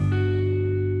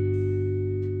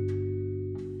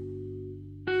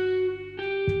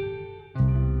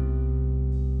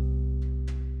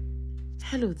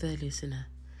Hello there, listener.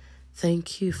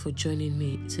 Thank you for joining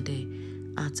me today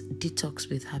at Detox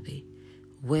with Happy,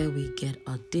 where we get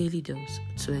our daily dose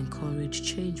to encourage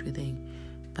change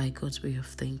within by God's way of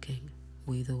thinking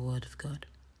with the Word of God.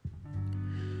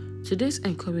 Today's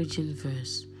encouraging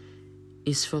verse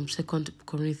is from 2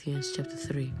 Corinthians chapter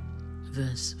 3,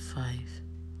 verse 5.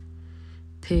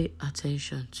 Pay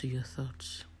attention to your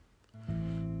thoughts.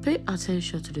 Pay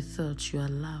attention to the thoughts you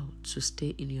allow to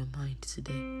stay in your mind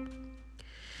today.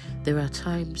 There are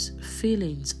times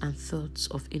feelings and thoughts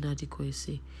of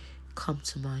inadequacy come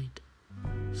to mind.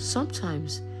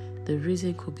 Sometimes the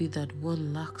reason could be that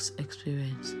one lacks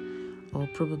experience, or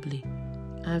probably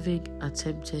having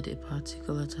attempted a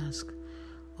particular task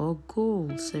or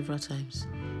goal several times,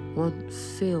 one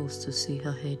fails to see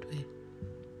her headway.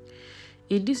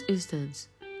 In this instance,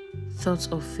 thoughts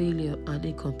of failure and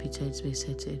incompetence may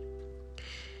set in.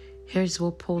 Here is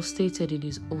what Paul stated in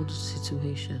his own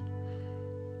situation.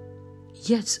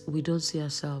 Yet we don't see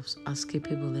ourselves as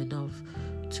capable enough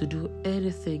to do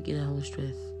anything in our own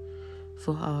strength,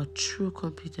 for our true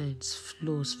competence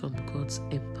flows from God's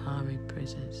empowering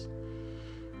presence.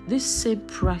 This same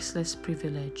priceless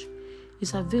privilege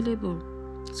is available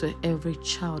to every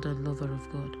child and lover of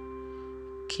God.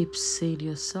 Keep seeing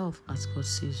yourself as God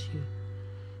sees you.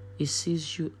 He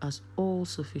sees you as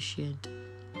all-sufficient,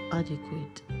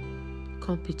 adequate,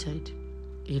 competent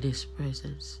in His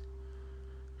presence.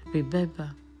 Remember,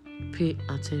 pay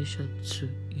attention to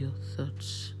your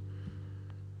thoughts.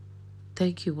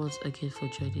 Thank you once again for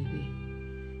joining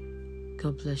me.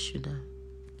 God bless you now,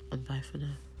 and bye for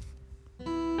now.